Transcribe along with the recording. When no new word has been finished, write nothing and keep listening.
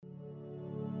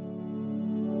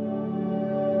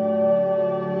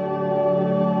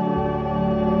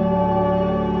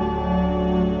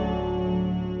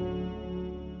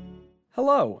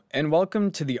Hello, and welcome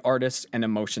to the Artists and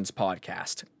Emotions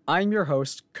podcast. I'm your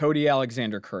host, Cody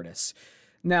Alexander Curtis.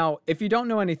 Now, if you don't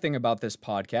know anything about this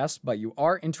podcast, but you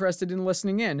are interested in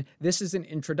listening in, this is an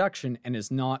introduction and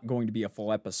is not going to be a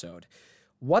full episode.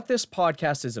 What this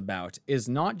podcast is about is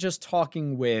not just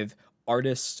talking with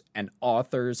artists and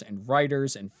authors and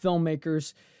writers and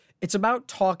filmmakers. It's about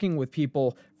talking with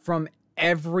people from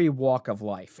every walk of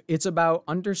life. It's about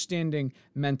understanding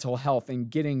mental health and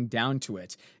getting down to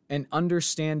it and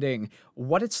understanding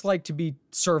what it's like to be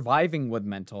surviving with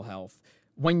mental health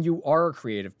when you are a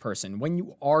creative person, when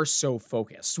you are so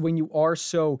focused, when you are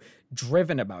so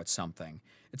driven about something.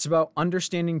 It's about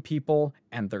understanding people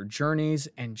and their journeys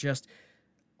and just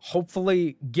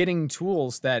hopefully getting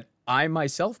tools that I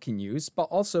myself can use, but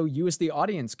also you as the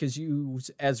audience can use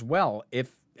as well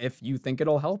if you think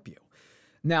it'll help you.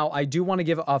 Now, I do want to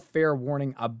give a fair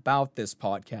warning about this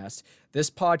podcast.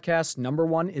 This podcast, number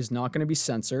one, is not going to be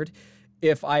censored.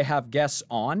 If I have guests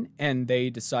on and they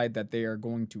decide that they are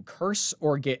going to curse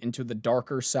or get into the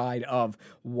darker side of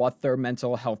what their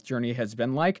mental health journey has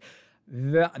been like,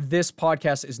 this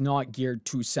podcast is not geared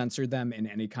to censor them in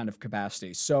any kind of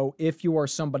capacity. So if you are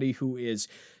somebody who is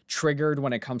triggered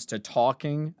when it comes to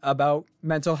talking about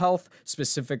mental health,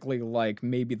 specifically like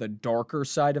maybe the darker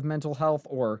side of mental health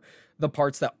or the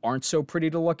parts that aren't so pretty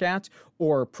to look at,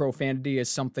 or profanity is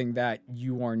something that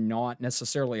you are not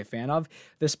necessarily a fan of,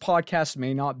 this podcast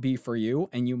may not be for you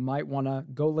and you might want to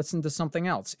go listen to something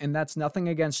else. And that's nothing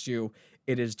against you.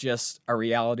 It is just a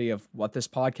reality of what this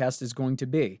podcast is going to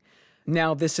be.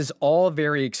 Now, this is all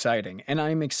very exciting, and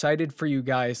I'm excited for you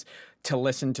guys to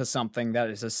listen to something that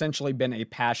has essentially been a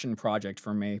passion project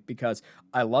for me because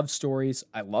I love stories,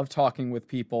 I love talking with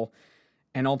people,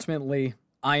 and ultimately,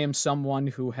 I am someone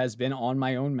who has been on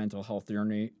my own mental health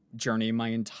journey my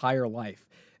entire life.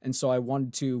 And so I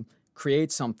wanted to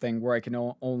create something where I can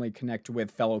not only connect with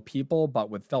fellow people,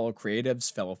 but with fellow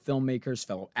creatives, fellow filmmakers,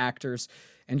 fellow actors,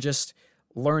 and just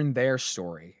learn their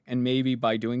story. And maybe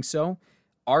by doing so,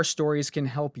 our stories can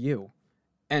help you.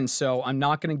 And so I'm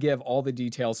not going to give all the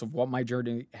details of what my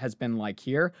journey has been like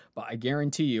here, but I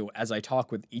guarantee you, as I talk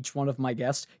with each one of my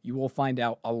guests, you will find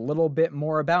out a little bit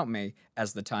more about me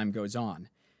as the time goes on.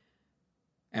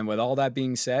 And with all that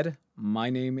being said, my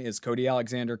name is Cody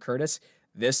Alexander Curtis.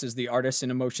 This is the Artists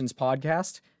and Emotions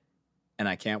podcast, and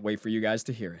I can't wait for you guys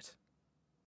to hear it.